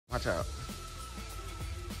Watch out.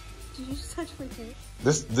 Did you just touch my tip?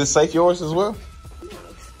 This safe yours as well? No.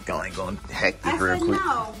 I ain't gonna hack this real quick.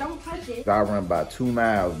 No, don't touch it. I run about 2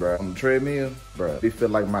 miles, bro. On the treadmill, bro. It feel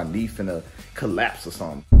like my knee finna collapse or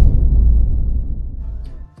something.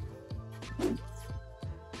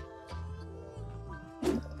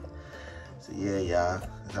 So yeah, y'all,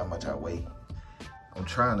 that's how much I weigh. I'm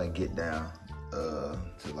trying to get down to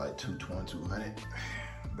like 220, 200.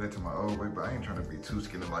 Back to my old weight, but I ain't trying to be too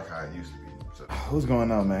skinny like how I used to be. So, what's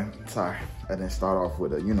going on, man? Sorry, I didn't start off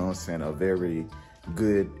with a, you know what I'm saying, a very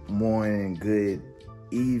good morning, good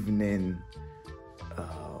evening.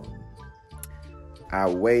 I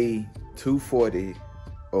weigh 240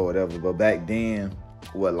 or whatever, but back then,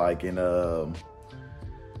 what, like in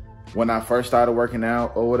when I first started working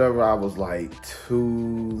out or whatever, I was like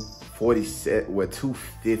 247, well,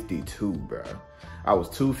 252, bro. I was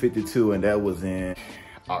 252, and that was in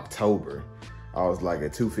October. I was like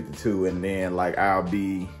at 252, and then like I'll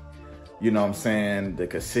be, you know what I'm saying, the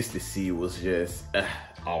consistency was just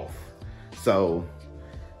off. So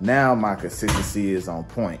now my consistency is on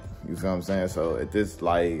point. You feel what I'm saying? So at this,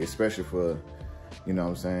 like, especially for, you know what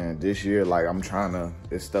I'm saying, this year, like I'm trying to,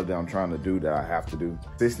 it's stuff that I'm trying to do that I have to do.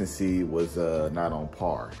 Consistency was not on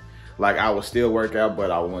par. Like I would still work out,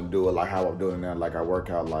 but I wouldn't do it like how I'm doing it now. Like I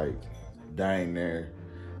work out like dang near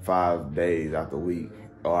 5 days out the week,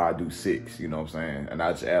 or I do 6, you know what I'm saying? And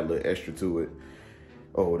I just add a little extra to it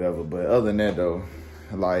or whatever. But other than that though,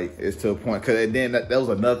 like it's to a point, cause then that was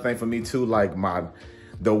another thing for me too, like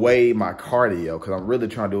the way my cardio, cause I'm really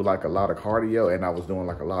trying to do like a lot of cardio, and I was doing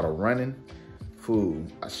like a lot of running. Fool,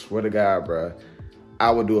 I swear to God, bro,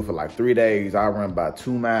 I would do it for like 3 days. I run about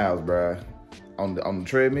 2 miles, bro, on the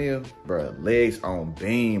treadmill, bro. Legs on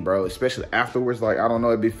beam, bro. Especially afterwards, like I don't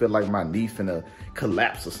know, it feel like my knee finna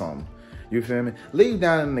collapse or something. You feel me? Leave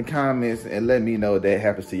down in the comments and let me know if that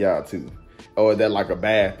happens to y'all too, or that like a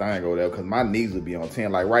bad thing or whatever. Cause my knees will be on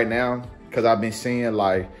 10. Like right now, cause I've been seeing,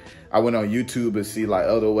 like, I went on YouTube and see like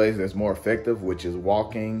other ways that's more effective, which is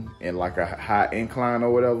walking in like a high incline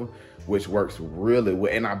or whatever, which works really well.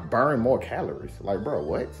 And I burn more calories. Like, bro,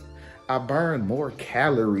 what? I burn more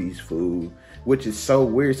calories, food, which is so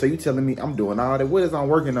weird. So you telling me I'm doing all that? What is I'm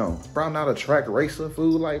working on? Bro, I'm not a track racer,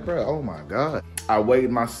 food. Like, bro, oh my God. I weighed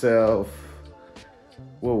myself,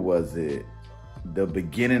 what was it? The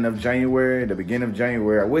beginning of January. I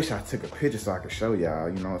wish I took a picture so I could show y'all,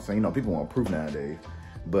 you know what I'm saying? You know, people want proof nowadays.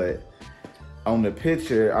 But on the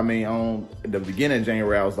picture, I mean, on the beginning of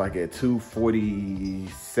January, I was like at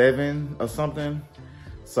 247 or something.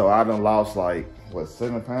 So I done lost like, what,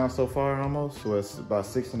 7 pounds so far almost? So it's about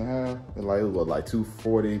 6.5. Like, it was like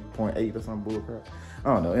 240.8 or something bullcrap.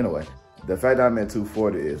 I don't know, anyway. The fact that I'm at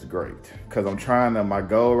 240 is great. Cause I'm trying to, my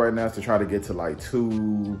goal right now is to try to get to like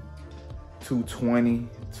 220,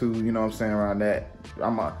 you know what I'm saying, around that.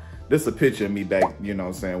 This is a picture of me back, you know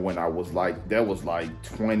what I'm saying, when I was like, that was like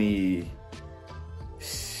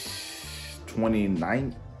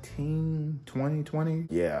 2019, 2020.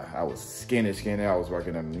 Yeah, I was skinny. I was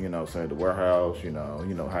working in, you know what I'm saying, the warehouse, you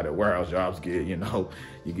know how the warehouse jobs get, you know,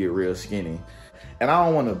 you get real skinny. And I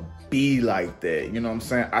don't want to be like that, you know what I'm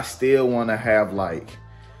saying? I still want to have like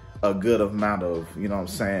a good amount of, you know what I'm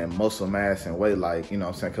saying, muscle mass and weight, like, you know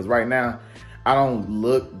what I'm saying? Because right now, I don't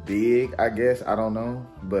look big, I guess, I don't know.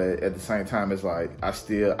 But at the same time, it's like, I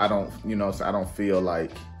don't, you know what I'm saying, I don't feel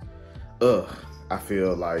like, I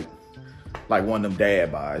feel like one of them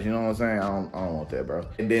dad bods, you know what I'm saying? I don't want that, bro.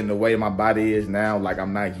 And then the way my body is now, like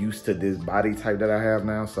I'm not used to this body type that I have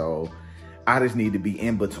now, so I just need to be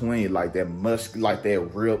in between, like that like that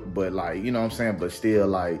rip, but like, you know what I'm saying, but still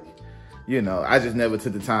like, you know, I just never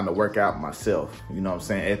took the time to work out myself, you know what I'm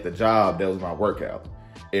saying? At the job, that was my workout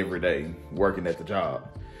every day, working at the job.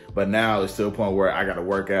 But now it's to a point where I gotta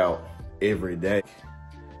work out every day.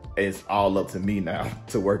 It's all up to me now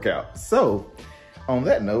to work out. So on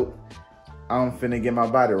that note, I'm finna get my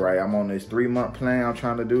body right. I'm on this 3-month plan I'm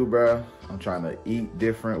trying to do, bro. I'm trying to eat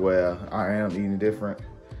different. Well, I am eating different.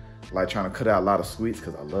 Like trying to cut out a lot of sweets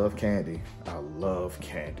because I love candy. I love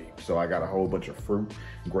candy. So I got a whole bunch of fruit,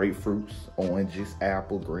 grapefruits, oranges,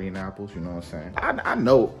 apple, green apples, you know what I'm saying? I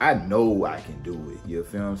know I can do it. You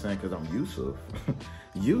feel what I'm saying? Because I'm Yusuf.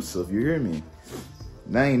 Yusuf, you hear me?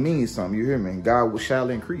 Name means something, you hear me? God shall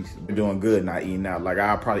increase. I'm doing good not eating out. Like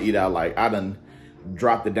I'll probably eat out, like I done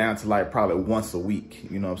dropped it down to like probably once a week,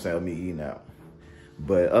 you know what I'm saying, me eating out.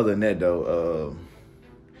 But other than that though,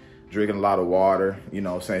 drinking a lot of water, you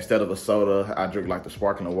know what I'm saying? Instead of a soda, I drink like the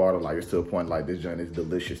sparkling water. Like it's to a point like this joint is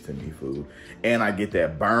delicious to me, food. And I get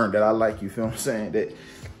that burn that I like, you feel what I'm saying? That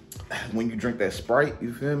when you drink that Sprite,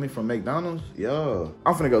 you feel me, from McDonald's, yeah.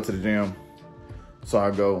 I'm finna go to the gym. So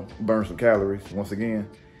I go burn some calories once again.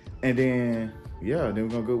 And then, yeah, then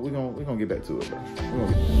we're gonna get back to it, bro.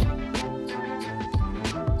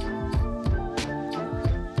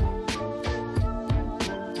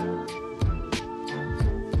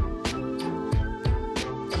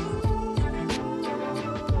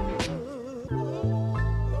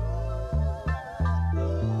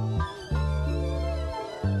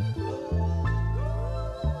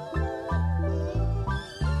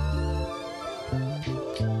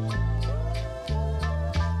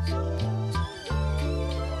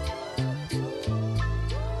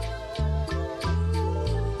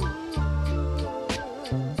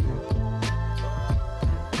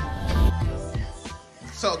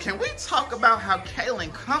 So can we talk about how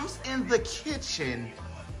Kaylin comes in the kitchen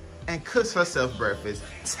and cooks herself breakfast,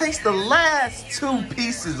 takes the last 2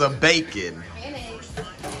 pieces of bacon. Mayonnaise.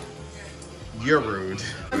 You're rude.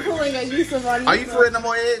 I'm pulling a Yusuf on you. Are you putting no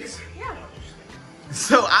more eggs? Yeah.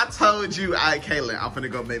 So I told you, Kaylin, I'm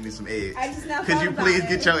finna go make me some eggs. I just now Could thought you about please it.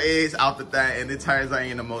 get your eggs out the thing? And it turns out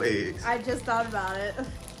ain't no more eggs. I just thought about it.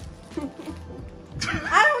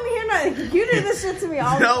 I don't hear nothing. You do this shit to me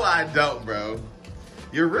all the time. No, I don't, bro.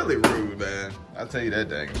 You're really rude, man. I'll tell you that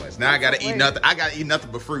dang much. Now I gotta eat nothing. I gotta eat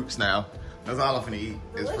nothing but fruits now. That's all I'm finna eat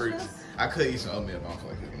is fruits. I could eat some oatmeal, but I don't feel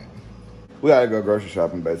like cooking it. We gotta go grocery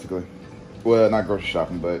shopping, basically. Well, not grocery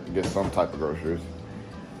shopping, but get some type of groceries.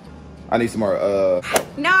 I need some more,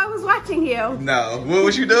 No, I was watching you. No, what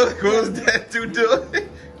was you doing? What was that dude doing?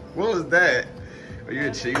 What was that? Are you a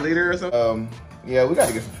cheerleader or something? Yeah, we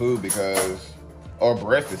gotta get some food because, or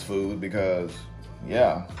breakfast food because,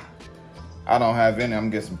 yeah. I don't have any. I'm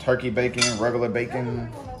gonna get some turkey bacon, regular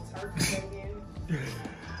bacon.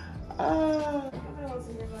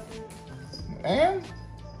 And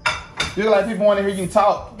you look like people want to hear you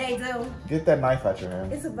talk. They do. Get that knife out your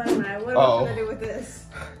hand. It's a butter knife. What am I gonna do with this?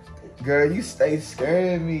 Girl, you stay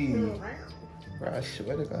scaring me. Bro, I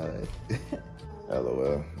swear to God.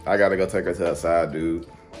 LOL. I gotta go take her to the side, dude.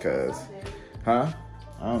 Cause, huh?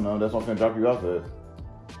 I don't know. That's what I'm gonna drop you off at.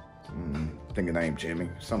 I think her name Jimmy.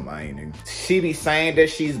 Something I ain't in. She be saying that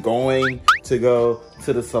she's going to go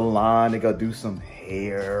to the salon to go do some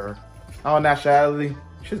hair. Oh, nationality.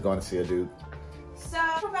 She's going to see a dude. So,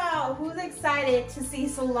 about who's excited to see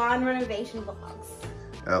salon renovation vlogs?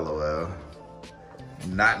 LOL.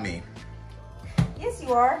 Not me. Yes,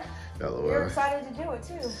 you are. LOL. You're excited to do it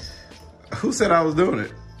too. Who said I was doing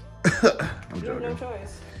it? I'm You have no joking.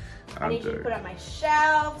 choice. I I'm need you to joking. put up my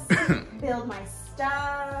shelves, build my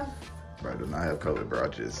stuff. Bro, I do not have COVID, bro. I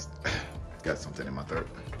just got something in my throat.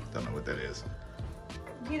 Don't know what that is.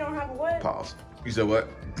 You don't have a what? Pause. You said what?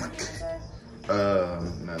 What did you say?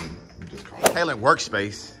 Nothing. I'm just calling. Kaylin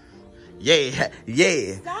workspace. Yeah,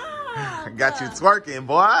 yeah. Stop. Got you twerking,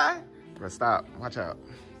 boy. Bro, stop. Watch out.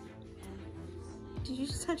 Did you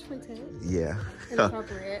just touch my tits? Yeah.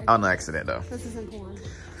 Inappropriate. On accident, though. This isn't porn.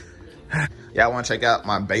 Y'all want to check out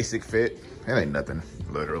my basic fit? It ain't nothing,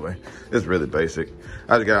 literally. It's really basic.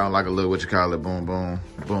 I just got on like a little, what you call it, boom, boom,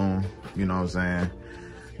 boom. You know what I'm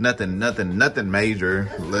saying? Nothing major,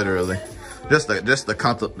 literally. Just a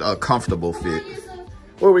comfortable fit.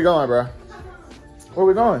 Where we going, bro? Where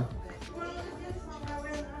we going?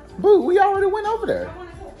 Boo, we already went over there.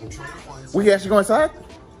 We actually go inside?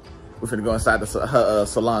 We're finna go inside the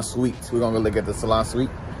salon suite. We're gonna go look at the salon suite.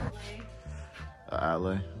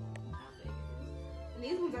 Alley. And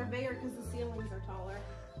these ones are bigger because the ceilings are taller.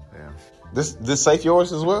 Yeah. This safe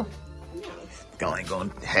yours as well? No. Ain't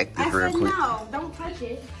gonna hack this I real said quick. no, don't touch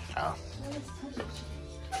it. Oh. Don't touch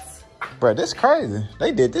it. Bro, this crazy.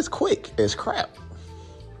 They did this quick as crap.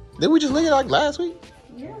 Did we just leave it like last week?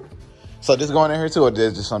 Yeah. So this going in here too, or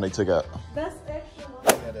this just something they took out? That's extra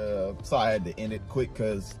long. So I had to end it quick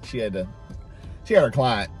because she had her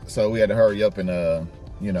client, so we had to hurry up and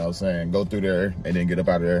you know what I'm saying, go through there and then get up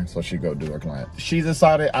out of there so she go do her client. She's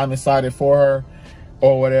excited, I'm excited for her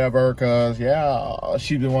or whatever, cause yeah,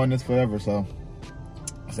 she's been wanting this forever, so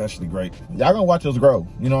it's actually great. Y'all gonna watch us grow,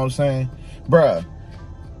 you know what I'm saying? Bruh,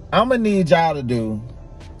 I'm gonna need y'all to do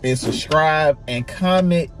is subscribe and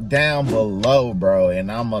comment down below, bro,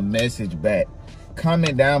 and I'm gonna message back.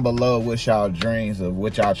 Comment down below what y'all dreams of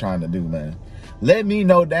what y'all trying to do, man. Let me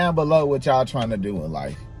know down below what y'all trying to do in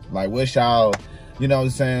life. Like what y'all, you know what I'm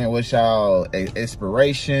saying, what y'all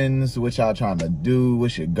inspirations, what y'all trying to do,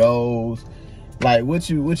 what's your goals. Like what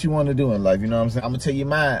you want to do in life, you know what I'm saying? I'm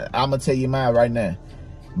gonna tell you mine right now.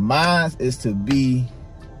 Mine is to be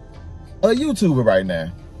a YouTuber right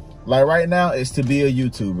now. Like right now, it's to be a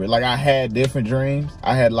YouTuber. Like I had different dreams.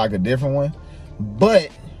 I had like a different one.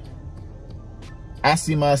 But I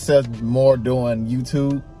see myself more doing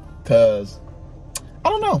YouTube because I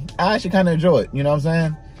don't don't know. I actually kind of enjoy it. You know what I'm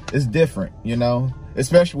saying? It's different, you know?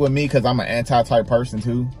 Especially with me, because I'm an anti-type person,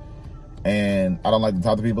 too. And I don't like to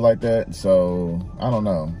talk to people like that. So, I don't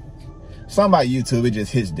know. Something about YouTube, it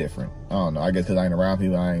just hits different. I don't know. I guess because I ain't around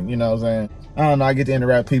people, I ain't, you know what I'm saying? I don't know. I get to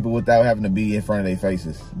interact with people without having to be in front of their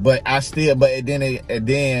faces. But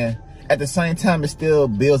then at the same time, it still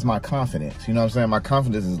builds my confidence. You know what I'm saying? My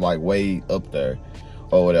confidence is like way up there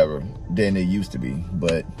or whatever than it used to be.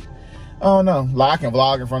 But I don't know. Like, I can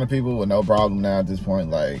vlog in front of people with no problem now at this point.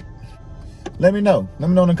 Like, let me know. Let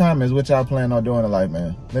me know in the comments what y'all plan on doing in life,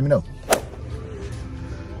 man. Let me know.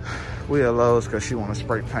 We at Lowe's because she want to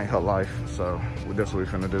spray paint her life. So that's what we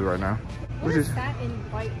finna do right now. What does satin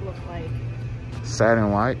white look like?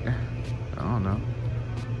 Satin white? I don't know.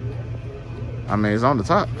 I mean, it's on the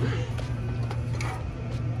top.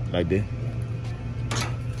 Like this.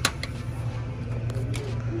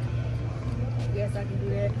 Yes, I can do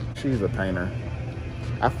that. She's a painter.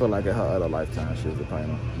 I feel like in her other lifetime, she was a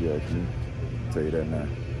painter. Yeah, can you tell you that now?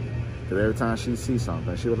 Because every time she sees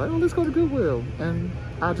something, she was like, oh, let's go to Goodwill. And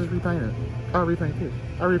I'll just repaint it. I'll repaint this.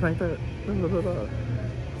 I'll repaint that. Blah, blah, blah, blah.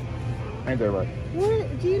 Ain't that right?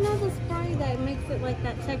 What? Do you know the spray that makes it like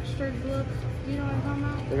that textured look? Do you know what I'm talking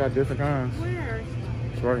about? They got different kinds. Where?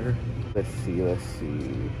 It's right here. Let's see.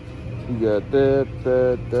 You got the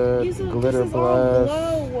glitter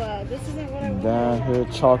blast. This isn't what I want. Down here,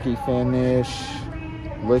 chalky finish.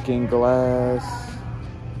 Looking glass.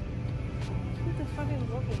 What the fuck is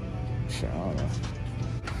looking? Shit, I don't know.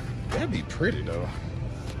 That'd be pretty though.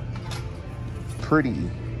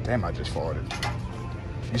 Pretty. Damn, I just farted.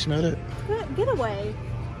 You smell it? Get away.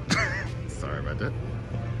 Sorry about that.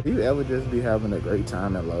 Do you ever just be having a great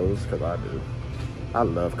time at Lowe's? Because I do. I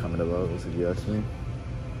love coming to Lowe's, if you ask me.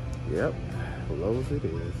 Yep, Lowe's it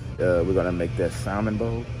is. We're going to make that salmon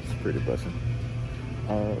bowl. It's pretty busting.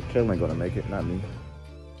 Kaylin going to make it, not me.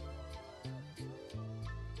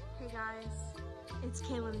 Hey guys, it's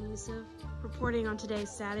Kaylin and Yusuf reporting on today's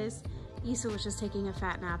status. Yusuf was just taking a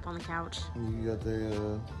fat nap on the couch. You got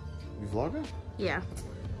the, you vlogging? Yeah.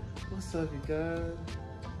 What's up, you guys?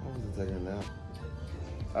 I wasn't taking a nap.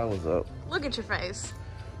 I was up. Look at your face.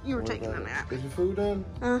 You were taking a nap. Is your food done?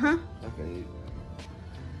 Uh-huh. I can eat.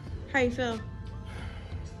 How you feel?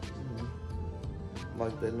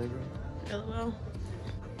 Like that nigga? LOL.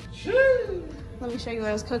 Let me show you what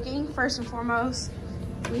I was cooking. First and foremost,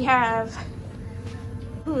 we have,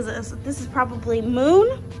 who is this? This is probably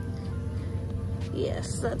Moon.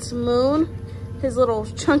 Yes, that's Moon. His little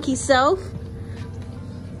chunky self.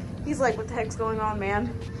 He's like, what the heck's going on,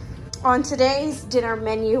 man? On today's dinner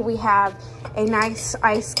menu, we have a nice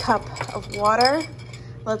iced cup of water.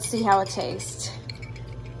 Let's see how it tastes.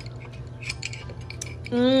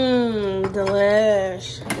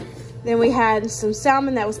 Delish. Then we had some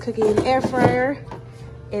salmon that was cooking in the air fryer.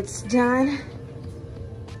 It's done.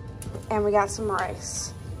 And we got some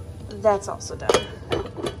rice. That's also done.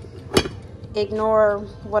 Ignore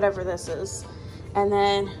whatever this is. And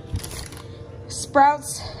then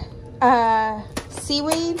Sprouts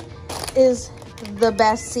seaweed is the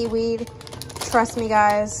best seaweed. Trust me,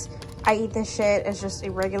 guys. I eat this shit as just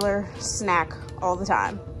a regular snack all the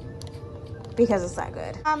time because it's that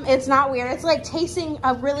good. It's not weird. It's like tasting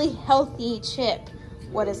a really healthy chip.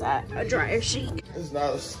 What is that? A dryer sheet. It's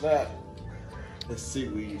not a snack. It's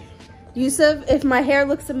seaweed. Yusuf, if my hair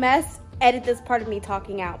looks a mess, edit this part of me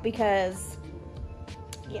talking out because,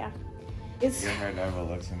 yeah. Your hair never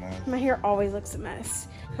looks a mess. My hair always looks a mess.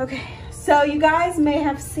 Okay, so you guys may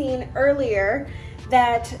have seen earlier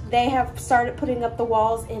that they have started putting up the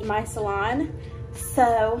walls in my salon.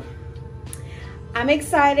 So I'm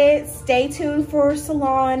excited. Stay tuned for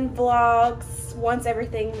salon vlogs once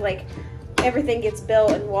everything gets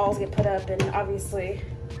built and walls get put up, and obviously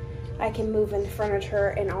I can move in furniture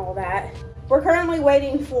and all that. We're currently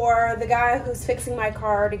waiting for the guy who's fixing my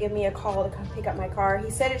car to give me a call to come pick up my car. He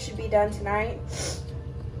said it should be done tonight.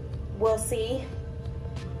 We'll see.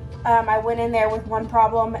 I went in there with one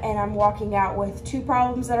problem and I'm walking out with 2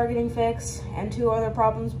 problems that are getting fixed and 2 other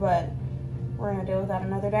problems, but we're gonna deal with that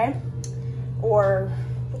another day. Or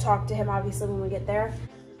we'll talk to him obviously when we get there.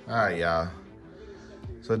 All right, y'all.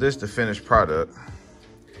 So this the finished product.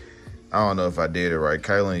 I don't know if I did it right.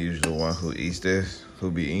 Kaylin usually the one who eats this,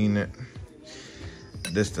 who be eating it.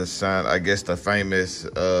 This the sign, I guess the famous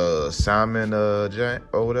salmon joint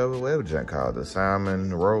or whatever joint called, the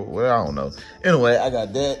salmon roll. Well, I don't know. Anyway, I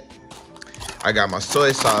got that. I got my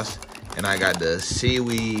soy sauce and I got the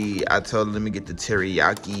seaweed. I told her let me get the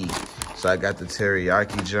teriyaki, so I got the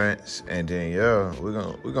teriyaki joints, and then yeah,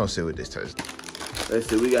 we're gonna see what this tastes like. Let's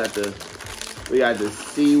see. We got the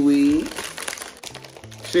seaweed.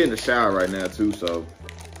 She in the shower right now too, so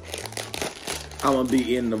I'm gonna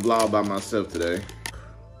be in the vlog by myself today.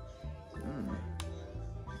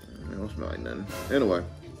 It don't smell like nothing. Anyway,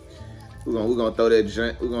 we're gonna throw that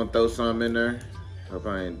junk. We're gonna throw something in there. Hope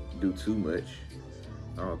I ain't do too much.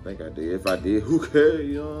 I don't think I did. If I did, who cares?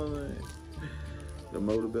 You know what I'm saying? The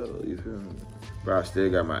more the better. You feel me? But I still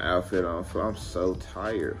got my outfit on. I'm so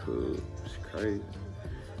tired, fool. It's crazy.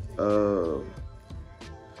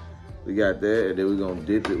 We got that, and then we're gonna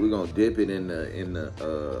dip it. We're gonna dip it in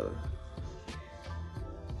the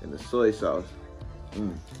soy sauce.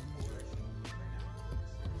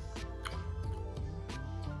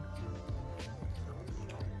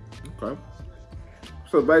 Okay.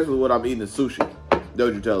 So basically, what I'm eating is sushi. That's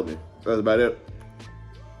what you telling me. That's about it.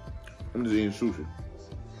 I'm just eating sushi.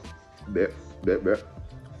 Bet.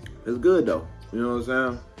 It's good though. You know what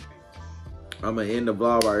I'm saying? I'm gonna end the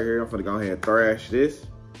vlog right here. I'm gonna go ahead and thrash this.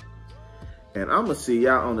 And I'm gonna see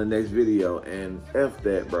y'all on the next video. And F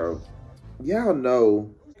that, bro. Y'all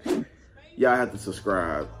know y'all have to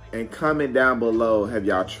subscribe. And comment down below, have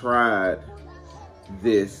y'all tried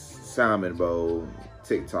this salmon bowl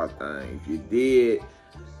TikTok thing? If you did,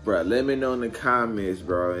 bro, let me know in the comments,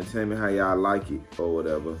 bro, and tell me how y'all like it or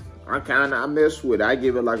whatever. I mess with it. I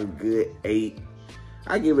give it like a good 8.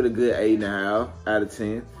 I give it a good 8.5 out of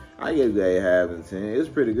 10. I give it a 8.5 out of 10. It's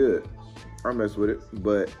pretty good. I mess with it.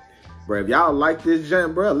 But, bro, if y'all like this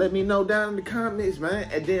junk, bro, let me know down in the comments, man.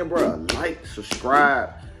 And then, bro, like,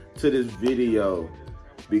 subscribe to this video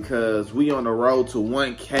because we on the road to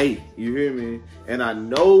 1K. You hear me? And I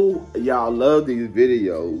know y'all love these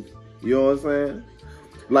videos. You know what I'm saying?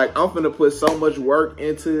 Like, I'm finna put so much work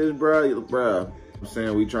into this, bro. I'm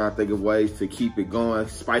saying we trying to think of ways to keep it going,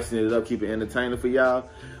 spicing it up, keep it entertaining for y'all.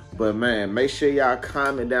 But man, make sure y'all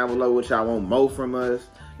comment down below what y'all want more from us.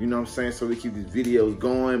 You know what I'm saying? So we keep these videos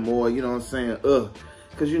going more, you know what I'm saying?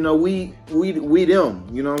 Cause you know, we them,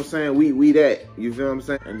 you know what I'm saying? We that, you feel what I'm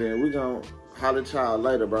saying? And then we gonna holler at y'all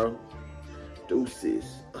later, bro. Deuces.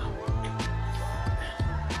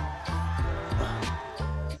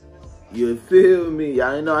 You feel me?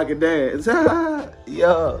 Y'all ain't know I can dance.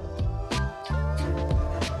 Yeah.